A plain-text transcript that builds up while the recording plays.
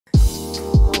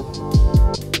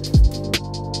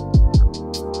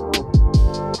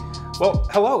Well,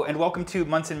 hello and welcome to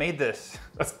Monson Made This.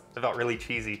 That felt really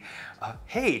cheesy.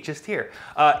 Hey, just here.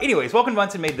 Anyways, welcome to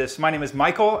Monson Made This. My name is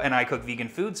Michael and I cook vegan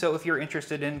food. So if you're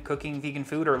interested in cooking vegan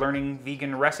food or learning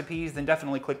vegan recipes, then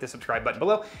definitely click the subscribe button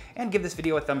below and give this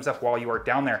video a thumbs up while you are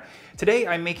down there. Today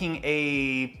I'm making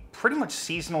a pretty much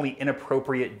seasonally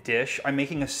inappropriate dish. I'm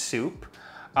making a soup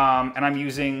and I'm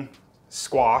using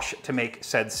squash to make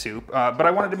said soup. But I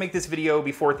wanted to make this video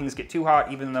before things get too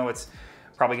hot, even though it's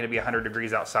probably gonna be 100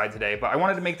 degrees outside today. But I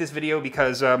wanted to make this video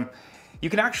because you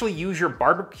can actually use your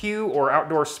barbecue or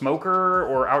outdoor smoker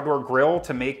or outdoor grill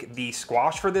to make the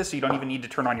squash for this. So you don't even need to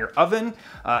turn on your oven.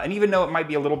 And even though it might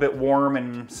be a little bit warm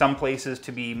in some places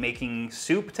to be making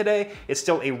soup today, it's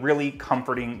still a really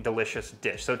comforting, delicious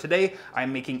dish. So today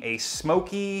I'm making a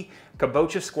smoky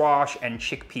kabocha squash and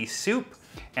chickpea soup.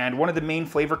 And one of the main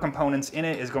flavor components in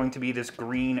it is going to be this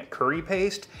green curry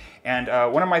paste. And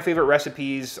one of my favorite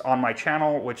recipes on my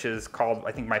channel, which is called,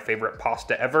 I think, my favorite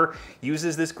pasta ever,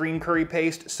 uses this green curry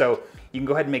paste. So you can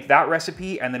go ahead and make that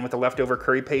recipe, and then with the leftover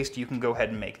curry paste, you can go ahead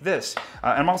and make this.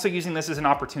 I'm also using this as an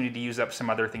opportunity to use up some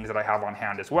other things that I have on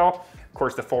hand as well. Of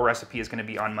course, the full recipe is gonna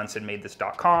be on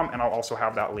monsonmadethis.com, and I'll also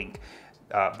have that link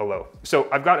below. So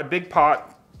I've got a big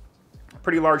pot,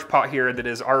 pretty large pot here that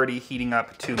is already heating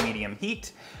up to medium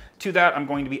heat. To that, I'm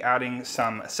going to be adding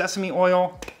some sesame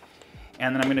oil,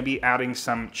 and then I'm gonna be adding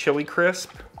some chili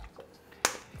crisp.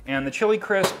 And the chili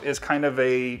crisp is kind of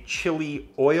a chili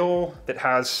oil that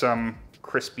has some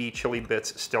crispy chili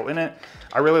bits still in it.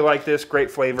 I really like this, great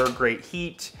flavor, great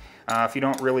heat. If you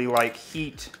don't really like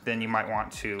heat, then you might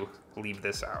want to leave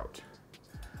this out.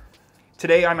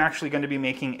 Today, I'm actually going to be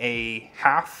making a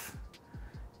half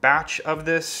batch of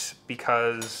this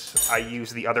because I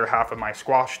used the other half of my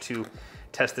squash to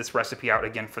test this recipe out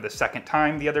again for the second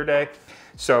time the other day.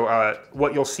 So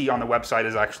what you'll see on the website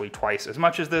is actually twice as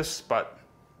much as this, but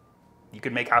you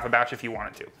could make half a batch if you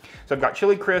wanted to. So I've got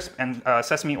chili crisp and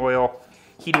sesame oil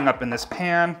heating up in this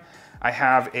pan. I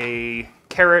have a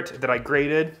carrot that I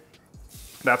grated.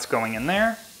 That's going in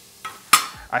there.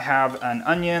 I have an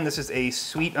onion. This is a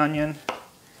sweet onion,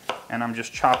 and I'm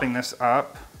just chopping this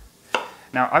up.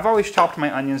 Now, I've always chopped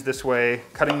my onions this way,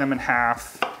 cutting them in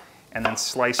half and then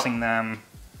slicing them,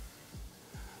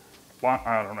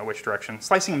 I don't know which direction,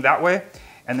 slicing them that way,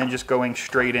 and then just going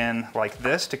straight in like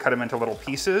this to cut them into little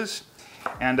pieces.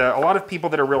 And a lot of people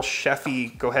that are real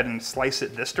chefy go ahead and slice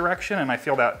it this direction, and I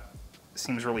feel that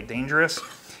seems really dangerous.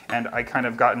 And I kind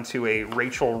of got into a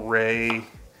Rachel Ray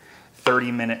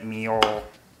 30-minute meal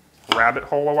rabbit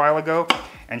hole a while ago,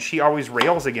 and she always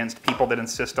rails against people that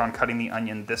insist on cutting the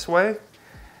onion this way,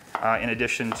 in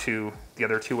addition to the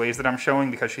other two ways that I'm showing,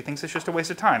 because she thinks it's just a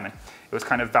waste of time. And it was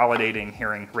kind of validating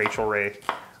hearing Rachel Ray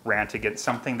rant against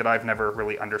something that I've never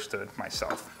really understood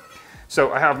myself.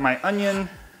 So I have my onion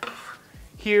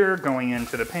here going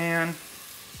into the pan.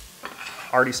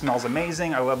 Already smells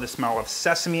amazing. I love the smell of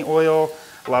sesame oil.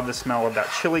 I love the smell of that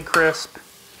chili crisp.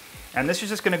 And this is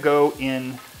just gonna go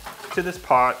in to this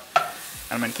pot. And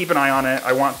I'm gonna keep an eye on it.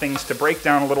 I want things to break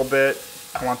down a little bit.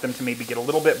 I want them to maybe get a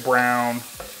little bit brown,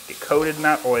 get coated in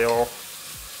that oil.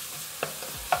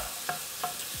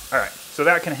 All right, so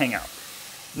that can hang out.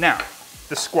 Now,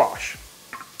 the squash.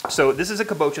 So this is a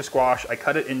kabocha squash. I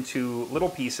cut it into little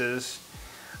pieces.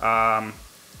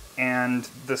 And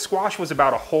the squash was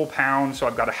about a whole pound, so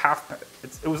I've got a half,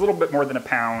 it was a little bit more than a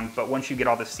pound, but once you get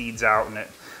all the seeds out and it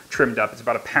trimmed up, it's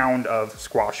about a pound of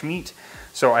squash meat.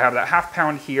 So I have that half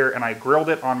pound here, and I grilled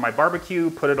it on my barbecue,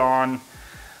 put it on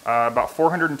about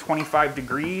 425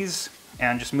 degrees,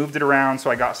 and just moved it around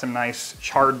so I got some nice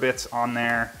charred bits on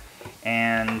there,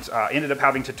 and ended up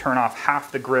having to turn off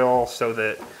half the grill so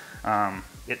that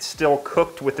it still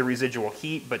cooked with the residual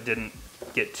heat but didn't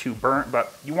get too burnt.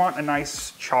 But you want a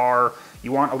nice char,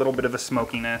 you want a little bit of a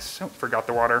smokiness. Oh, forgot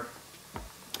the water.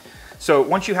 So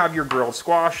once you have your grilled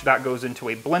squash, that goes into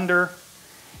a blender,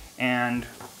 and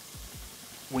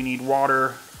we need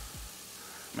water.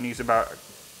 I'm gonna use about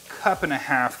 1.5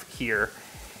 cups here.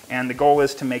 And the goal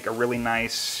is to make a really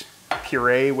nice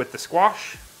puree with the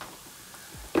squash,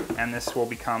 and this will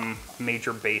become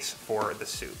major base for the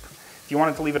soup. If you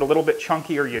wanted to leave it a little bit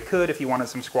chunkier, you could if you wanted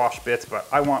some squash bits, but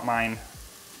I want mine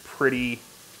pretty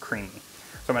creamy.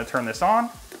 So I'm gonna turn this on.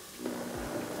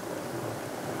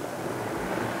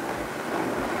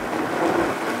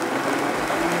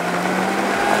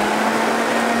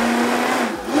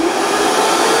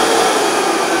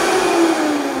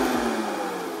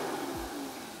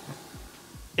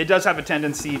 It does have a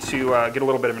tendency to get a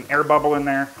little bit of an air bubble in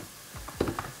there.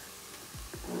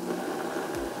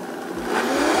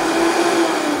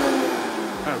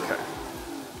 Okay.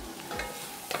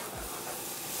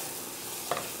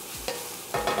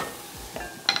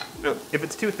 If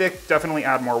it's too thick, definitely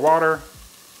add more water.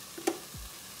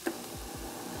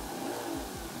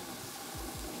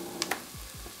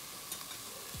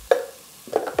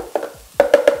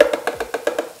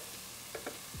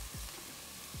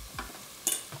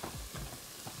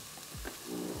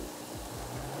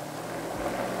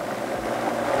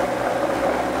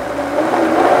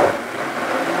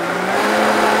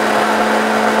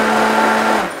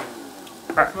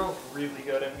 It smells really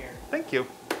good in here. Thank you.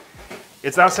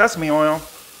 It's that sesame oil.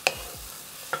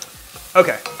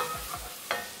 Okay.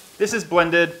 This is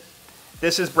blended.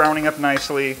 This is browning up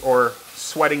nicely, or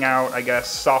sweating out, I guess,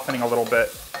 softening a little bit.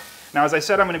 Now, as I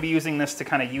said, I'm going to be using this to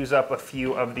kind of use up a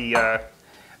few of the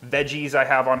veggies I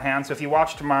have on hand. So if you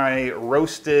watched my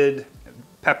roasted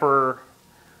veggie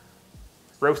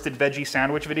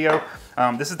sandwich video,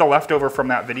 this is the leftover from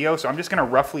that video. So I'm just going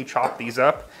to roughly chop these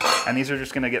up, and these are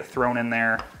just going to get thrown in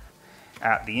there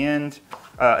at the end.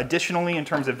 Additionally, in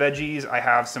terms of veggies, I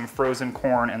have some frozen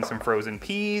corn and some frozen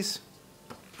peas.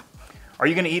 Are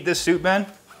you going to eat this soup, Ben?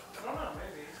 I don't know,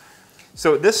 maybe.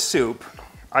 So this soup,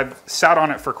 I've sat on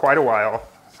it for quite a while.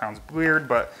 Sounds weird,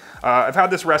 but I've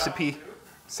had this recipe.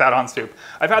 Sat on soup.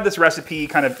 I've had this recipe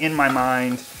kind of in my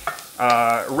mind,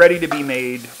 ready to be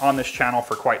made on this channel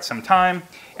for quite some time.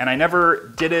 And I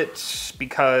never did it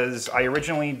because I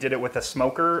originally did it with a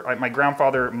smoker. My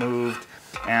grandfather moved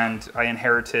and I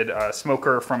inherited a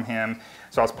smoker from him.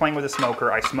 So I was playing with a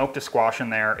smoker. I smoked a squash in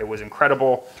there. It was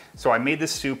incredible. So I made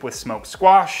this soup with smoked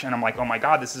squash, and I'm like, oh my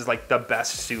God, this is like the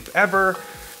best soup ever.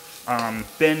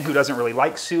 Ben, who doesn't really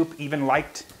like soup, even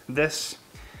liked this.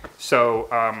 So,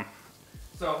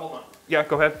 So hold on. yeah,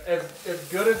 go ahead. As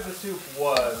good as the soup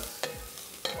was,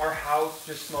 our house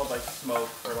just smelled like smoke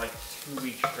for like 2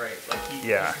 weeks straight. Like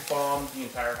he bombed the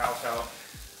entire house out.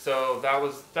 So that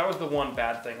was the one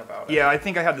bad thing about it. Yeah, I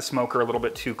think I had the smoker a little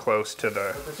bit too close to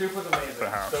the. But the soup was amazing. The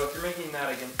house. So if you're making that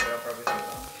against it, I'll probably say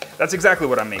that. That's exactly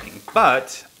what I'm making.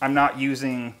 But I'm not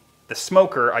using the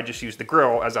smoker. I just use the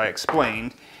grill, as I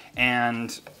explained,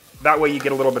 and that way you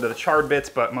get a little bit of the charred bits.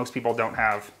 But most people don't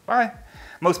have.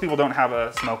 Most people don't have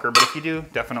a smoker, but if you do,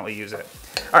 definitely use it.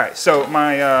 All right, so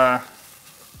my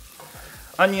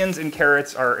onions and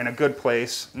carrots are in a good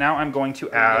place. Now I'm going to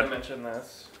add. I'm gonna mention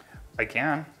this. I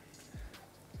can.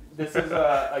 This is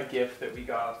a gift that we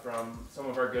got from some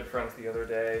of our good friends the other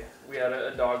day. We had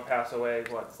a dog pass away,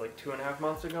 it's like 2.5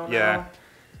 months ago now? Yeah,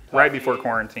 right before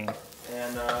quarantine.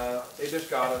 And they just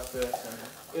got us this, and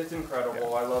it's incredible.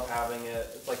 Yeah. I love having it.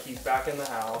 It's like he's back in the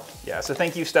house. Yeah, so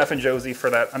thank you, Steph and Josie, for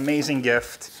that amazing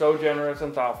gift. So generous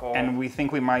and thoughtful. And we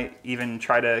think we might even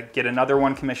try to get another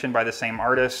one commissioned by the same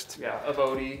artist. Yeah, a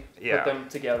Bodhi. Yeah. Put them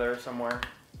together somewhere.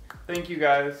 Thank you,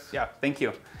 guys. Yeah, thank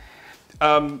you.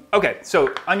 Okay,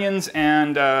 so onions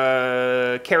and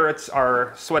carrots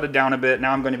are sweated down a bit.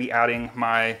 Now I'm going to be adding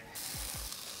my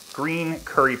green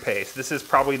curry paste. This is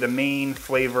probably the main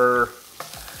flavor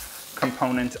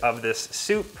component of this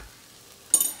soup.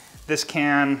 This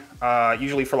can,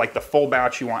 usually for like the full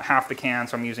batch, you want half the can,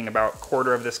 so I'm using about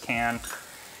 1/4 of this can.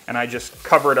 And I just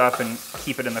cover it up and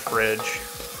keep it in the fridge.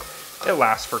 It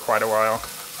lasts for quite a while.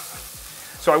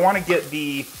 So I want to get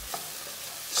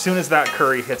as soon as that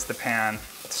curry hits the pan,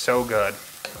 it's so good.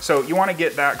 So you want to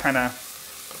get that kind of,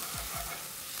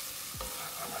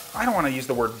 I don't want to use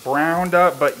the word browned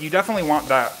up, but you definitely want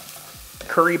that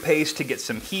curry paste to get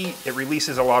some heat. It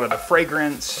releases a lot of the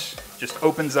fragrance, just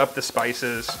opens up the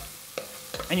spices,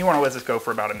 and you want to let this go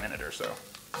for about a minute or so.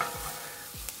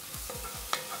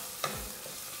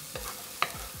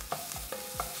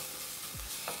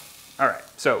 All right,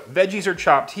 so veggies are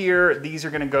chopped here. These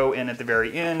are gonna go in at the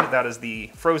very end. That is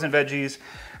the frozen veggies.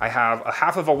 I have a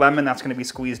half of a lemon that's gonna be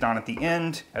squeezed on at the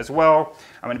end as well.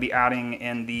 I'm gonna be adding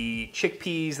in the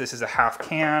chickpeas. This is a half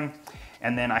can.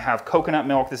 And then I have coconut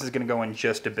milk. This is gonna go in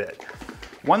just a bit.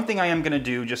 One thing I am gonna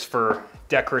do just for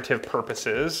decorative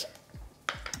purposes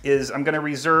is I'm gonna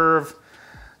reserve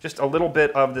just a little bit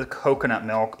of the coconut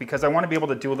milk because I wanna be able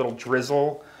to do a little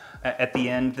drizzle at the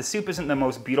end. The soup isn't the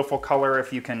most beautiful color,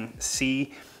 if you can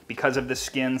see, because of the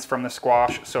skins from the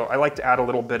squash. So I like to add a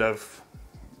little bit of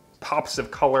pops of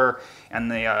color,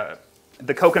 and the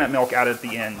coconut milk added at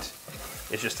the end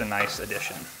is just a nice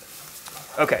addition.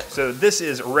 Okay, so this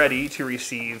is ready to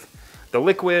receive the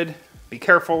liquid. Be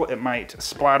careful, it might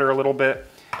splatter a little bit.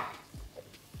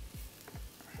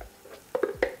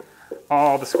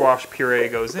 All the squash puree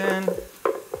goes in.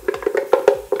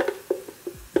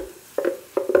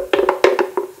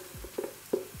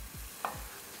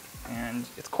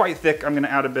 It's quite thick. I'm going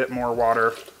to add a bit more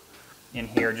water in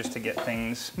here just to get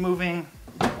things moving.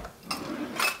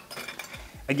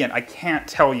 Again, I can't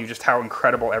tell you just how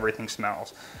incredible everything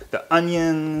smells. The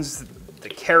onions, the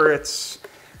carrots,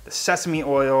 the sesame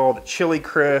oil, the chili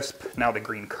crisp, now the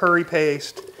green curry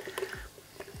paste.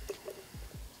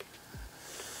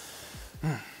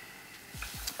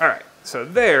 All right, so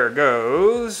there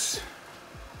goes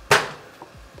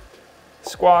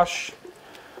squash.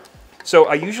 So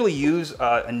I usually use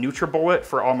a NutriBullet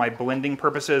for all my blending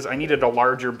purposes. I needed a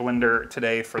larger blender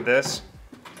today for this.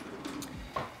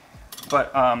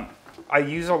 But I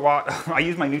use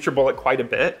my NutriBullet quite a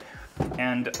bit.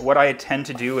 And what I tend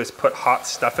to do is put hot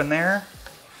stuff in there.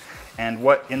 And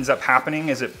what ends up happening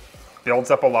is it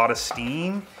builds up a lot of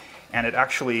steam, and it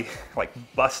actually like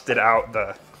busted out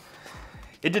the,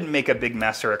 it didn't make a big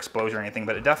mess or explosion or anything,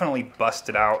 but it definitely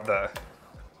busted out the,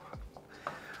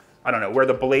 I don't know, where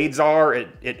the blades are,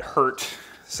 it hurt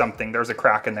something. There's a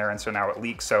crack in there, and so now it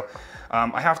leaks. So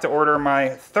I have to order my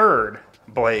third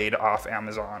blade off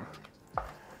Amazon.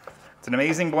 It's an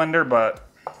amazing blender, but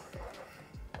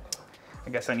I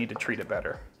guess I need to treat it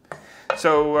better.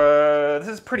 So this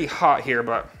is pretty hot here,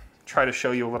 but try to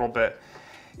show you a little bit.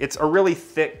 It's a really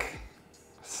thick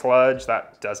sludge.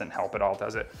 That doesn't help at all,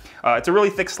 does it? It's a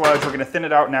really thick sludge. We're gonna thin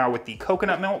it out now with the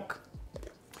coconut milk.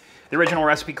 The original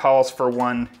recipe calls for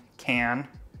 1 can.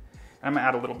 I'm gonna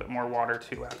add a little bit more water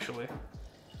too, actually.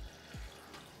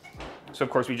 So of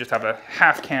course we just have a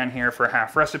half can here for a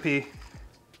half recipe.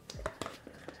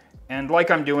 And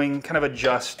like I'm doing, kind of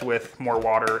adjust with more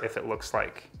water if it looks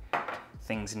like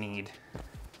things need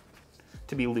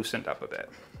to be loosened up a bit.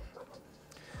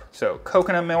 So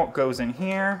coconut milk goes in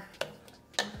here.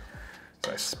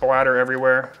 So I splatter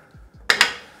everywhere.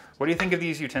 What do you think of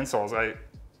these utensils? I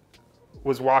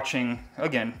was watching,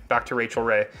 again, back to Rachel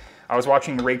Ray. I was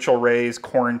watching Rachel Ray's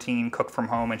quarantine cook from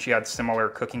home, and she had similar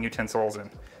cooking utensils, and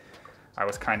I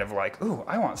was kind of like, ooh,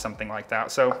 I want something like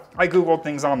that. So I Googled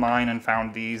things online and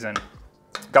found these and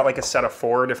got like a set of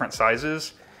 4 different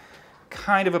sizes.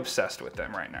 Kind of obsessed with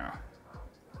them right now.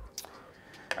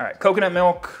 All right, coconut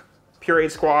milk,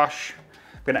 pureed squash.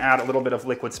 I'm gonna add a little bit of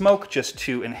liquid smoke just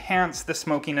to enhance the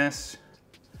smokiness.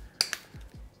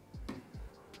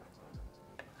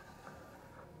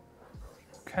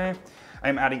 Okay,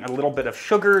 I'm adding a little bit of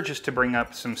sugar just to bring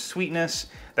up some sweetness.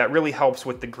 That really helps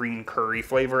with the green curry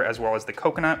flavor as well as the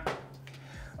coconut.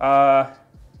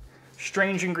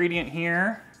 Strange ingredient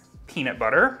here, peanut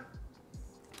butter.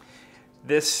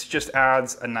 This just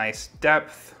adds a nice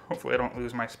depth. Hopefully I don't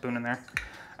lose my spoon in there.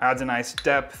 Adds a nice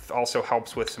depth, also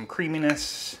helps with some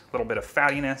creaminess, a little bit of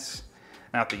fattiness.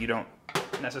 Not that you don't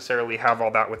necessarily have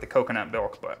all that with the coconut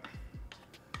milk, but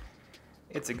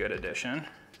it's a good addition.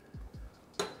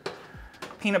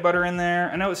 Peanut butter in there.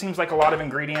 I know it seems like a lot of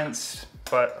ingredients,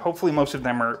 but hopefully most of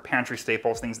them are pantry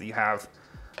staples, things that you have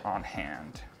on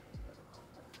hand.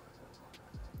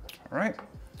 All right.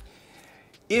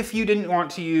 If you didn't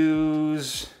want to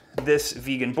use this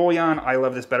vegan bouillon, I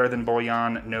love this better than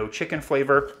bouillon, no chicken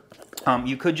flavor.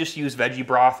 You could just use veggie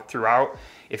broth throughout.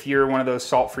 If you're one of those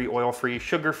salt-free, oil-free,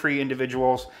 sugar-free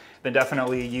individuals, then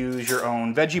definitely use your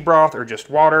own veggie broth or just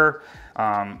water.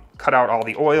 Cut out all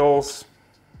the oils.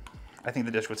 I think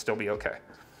the dish would still be okay.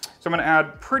 So I'm gonna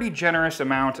add pretty generous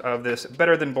amount of this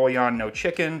better than bouillon, no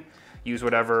chicken. Use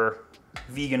whatever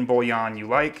vegan bouillon you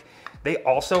like. They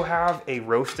also have a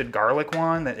roasted garlic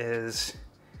one that is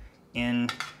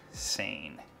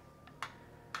insane.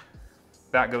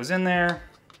 That goes in there,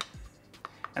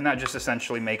 and that just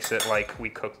essentially makes it like we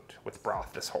cooked with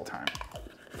broth this whole time.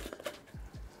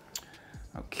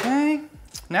 Okay,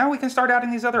 now we can start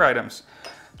adding these other items.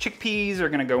 Chickpeas are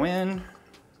gonna go in.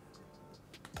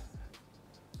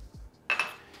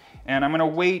 And I'm gonna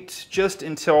wait just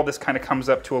until this kind of comes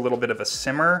up to a little bit of a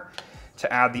simmer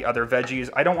to add the other veggies.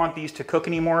 I don't want these to cook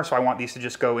anymore, so I want these to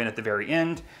just go in at the very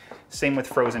end. Same with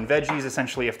frozen veggies.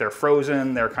 Essentially, if they're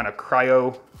frozen, they're kind of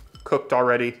cryo cooked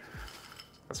already.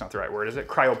 That's not the right word, is it?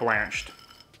 Cryo blanched.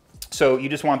 So you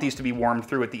just want these to be warmed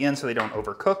through at the end so they don't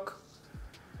overcook.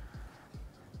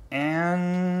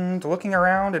 And looking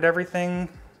around at everything,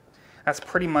 that's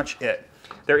pretty much it.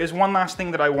 There is one last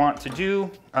thing that I want to do.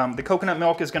 The coconut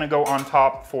milk is gonna go on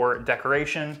top for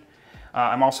decoration.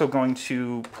 I'm also going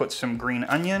to put some green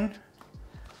onion.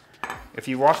 If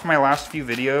you watched my last few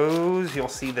videos, you'll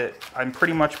see that I'm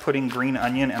pretty much putting green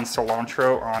onion and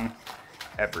cilantro on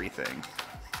everything.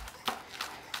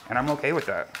 And I'm okay with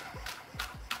that.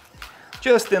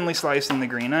 Just thinly slicing the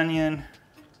green onion.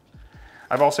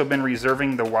 I've also been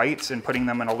reserving the whites and putting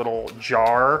them in a little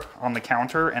jar on the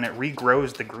counter, and it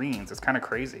regrows the greens. It's kind of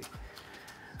crazy.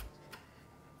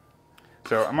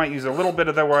 So I might use a little bit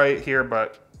of the white here,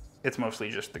 but it's mostly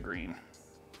just the green.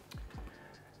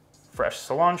 Fresh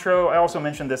cilantro. I also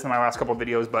mentioned this in my last couple of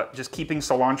videos, but just keeping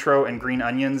cilantro and green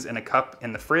onions in a cup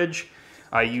in the fridge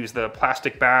I use the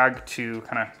plastic bag to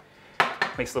kind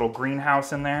of makes a little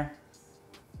greenhouse in there.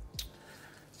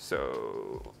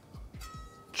 So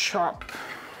chop.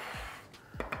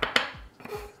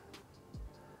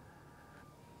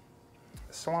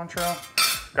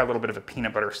 Cilantro. Got a little bit of a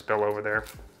peanut butter spill over there.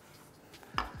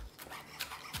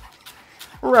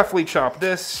 Roughly chop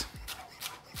this.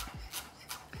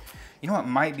 You know what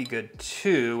might be good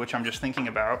too, which I'm just thinking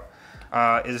about,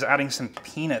 is adding some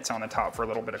peanuts on the top for a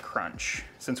little bit of crunch,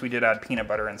 since we did add peanut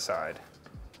butter inside.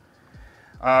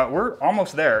 We're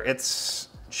almost there. It's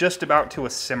just about to a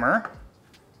simmer.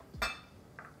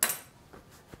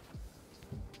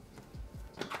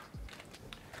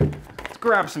 Let's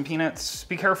grab some peanuts.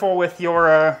 Be careful with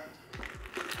your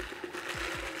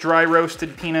dry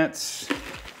roasted peanuts.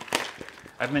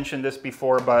 I've mentioned this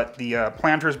before, but the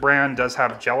Planters brand does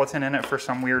have gelatin in it for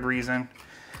some weird reason.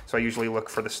 So I usually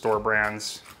look for the store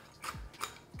brands.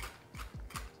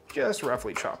 Just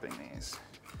roughly chopping these.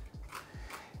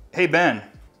 Hey, Ben.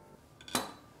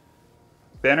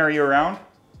 Ben, are you around?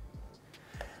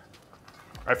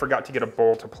 I forgot to get a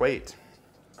bowl to plate,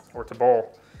 or to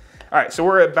bowl. All right, so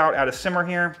we're about at a simmer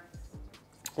here.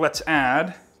 Let's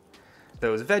add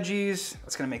those veggies.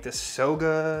 That's gonna make this so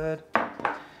good.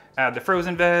 Add the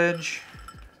frozen veg.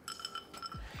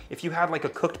 If you had like a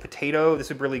cooked potato, this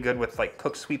would be really good with like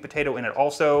cooked sweet potato in it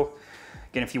also.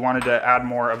 Again, if you wanted to add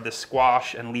more of the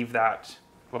squash and leave that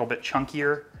a little bit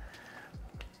chunkier.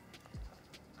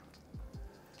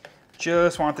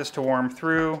 Just want this to warm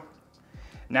through.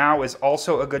 Now is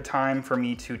also a good time for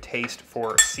me to taste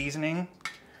for seasoning.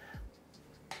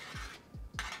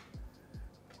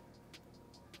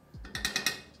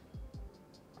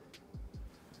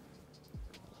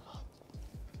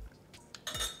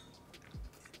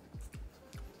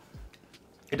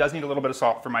 It does need a little bit of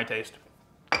salt for my taste.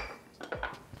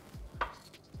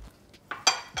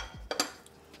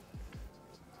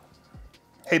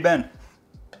 Hey, Ben.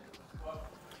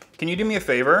 Can you do me a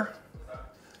favor?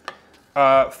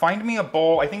 Find me a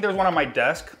bowl. I think there's one on my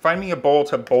desk. Find me a bowl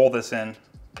to bowl this in.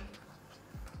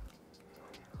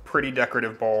 Pretty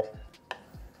decorative bowl.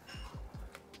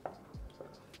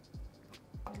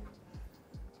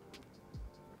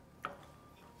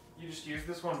 You just use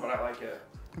this one, but I like it.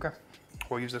 Okay,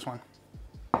 we'll use this one.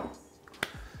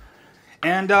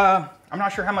 And I'm not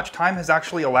sure how much time has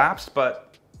actually elapsed,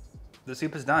 but the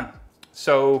soup is done.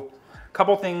 So a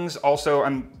couple things also,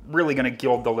 I'm really gonna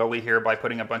gild the lily here by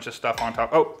putting a bunch of stuff on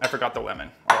top. Oh, I forgot the lemon.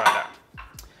 I'll add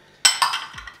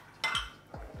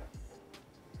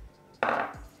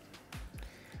that.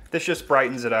 This just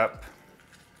brightens it up.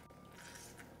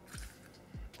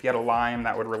 If you had a lime,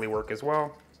 that would really work as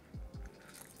well.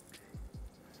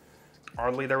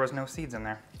 Oddly, there was no seeds in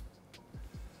there.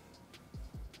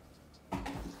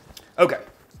 Okay.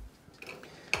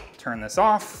 Turn this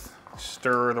off.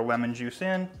 Stir the lemon juice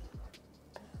in.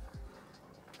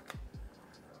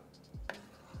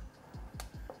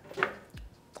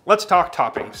 Let's talk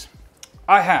toppings.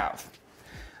 I have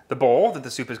the bowl that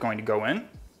the soup is going to go in.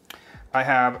 I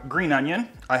have green onion.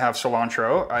 I have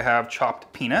cilantro. I have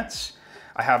chopped peanuts.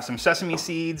 I have some sesame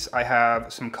seeds. I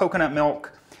have some coconut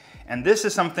milk. And this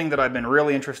is something that I've been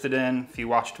really interested in. If you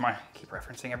watched my, I keep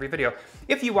referencing every video.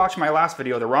 If you watched my last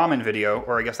video, the ramen video,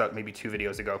 or I guess that may be 2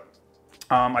 videos ago,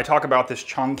 I talk about this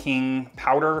Chongqing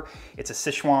powder. It's a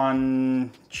Sichuan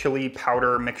chili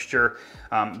powder mixture.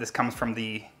 This comes from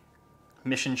the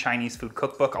Mission Chinese Food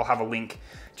Cookbook. I'll have a link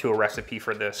to a recipe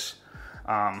for this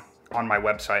on my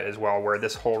website as well, where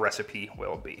this whole recipe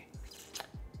will be.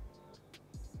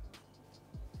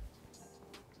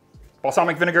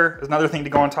 Balsamic vinegar is another thing to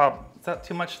go on top. Is that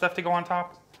too much stuff to go on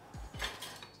top?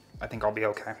 I think I'll be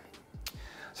okay.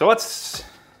 So let's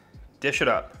dish it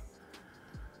up.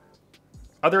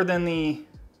 Other than the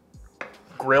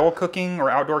grill cooking or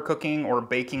outdoor cooking or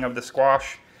baking of the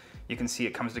squash, you can see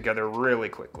it comes together really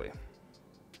quickly.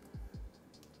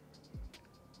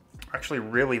 I actually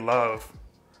really love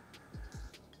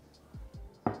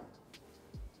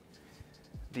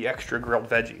the extra grilled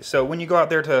veggies. So when you go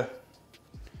out there to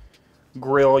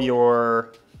grill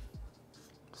your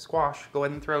squash, go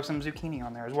ahead and throw some zucchini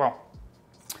on there as well.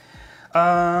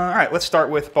 All right, let's start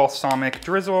with balsamic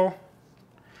drizzle.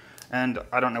 And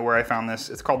I don't know where I found this.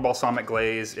 It's called balsamic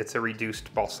glaze. It's a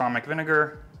reduced balsamic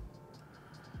vinegar.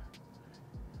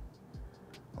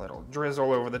 A little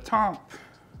drizzle over the top.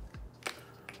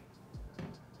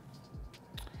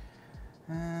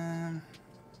 I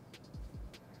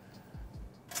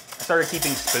started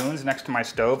keeping spoons next to my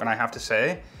stove, and I have to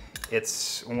say,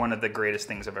 it's one of the greatest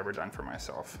things I've ever done for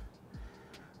myself.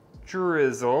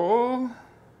 Drizzle.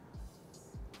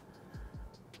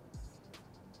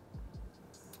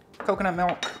 coconut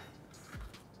milk,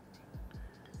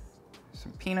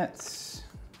 some peanuts.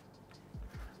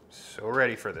 So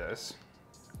ready for this.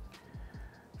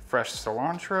 Fresh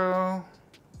cilantro,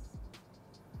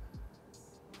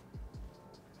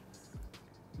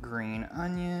 green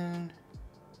onion.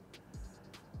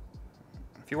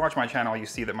 If you watch my channel, you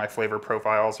see that my flavor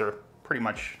profiles are pretty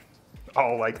much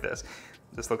all like this.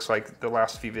 This looks like the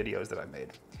last few videos that I've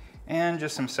made. And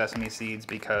just some sesame seeds,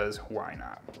 because why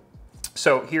not?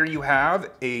 So here you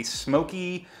have a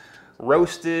smoky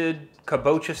roasted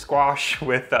kabocha squash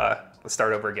with, let's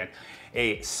start over again.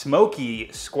 A smoky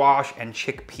squash and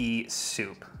chickpea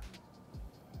soup.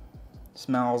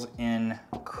 Smells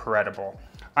incredible.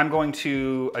 I'm going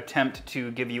to attempt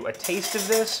to give you a taste of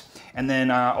this, and then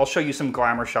I'll show you some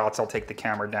glamour shots. I'll take the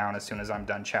camera down as soon as I'm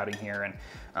done chatting here and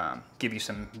give you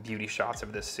some beauty shots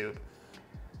of this soup.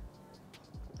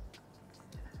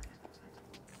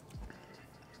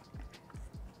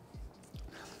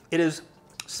 It is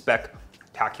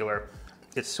spectacular.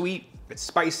 It's sweet, it's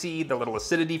spicy, the little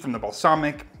acidity from the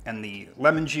balsamic and the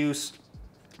lemon juice.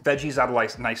 Veggies add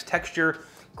a nice texture,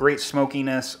 great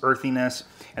smokiness, earthiness,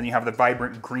 and you have the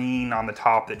vibrant green on the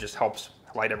top that just helps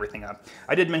light everything up.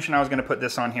 I did mention I was gonna put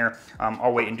this on here.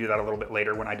 I'll wait and do that a little bit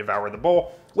later when I devour the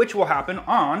bowl, which will happen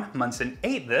on Monson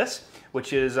Ate This,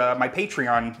 which is my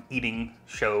Patreon eating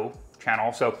show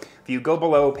channel. So if you go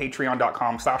below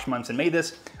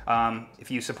patreon.com/monsonmadethis,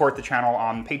 if you support the channel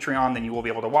on Patreon, then you will be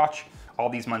able to watch all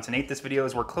these Monson Ate This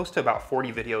videos. We're close to about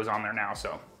 40 videos on there now,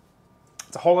 so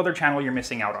it's a whole other channel you're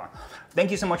missing out on. Thank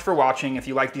you so much for watching. If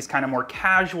you like these kind of more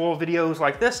casual videos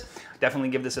like this, definitely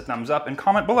give this a thumbs up and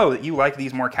comment below that you like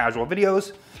these more casual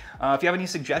videos. If you have any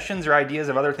suggestions or ideas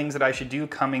of other things that I should do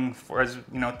coming for, as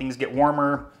you know, things get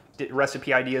warmer,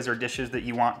 recipe ideas or dishes that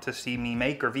you want to see me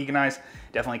make or veganize,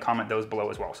 definitely comment those below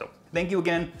as well. So thank you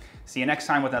again. See you next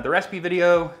time with another recipe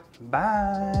video.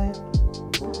 Bye.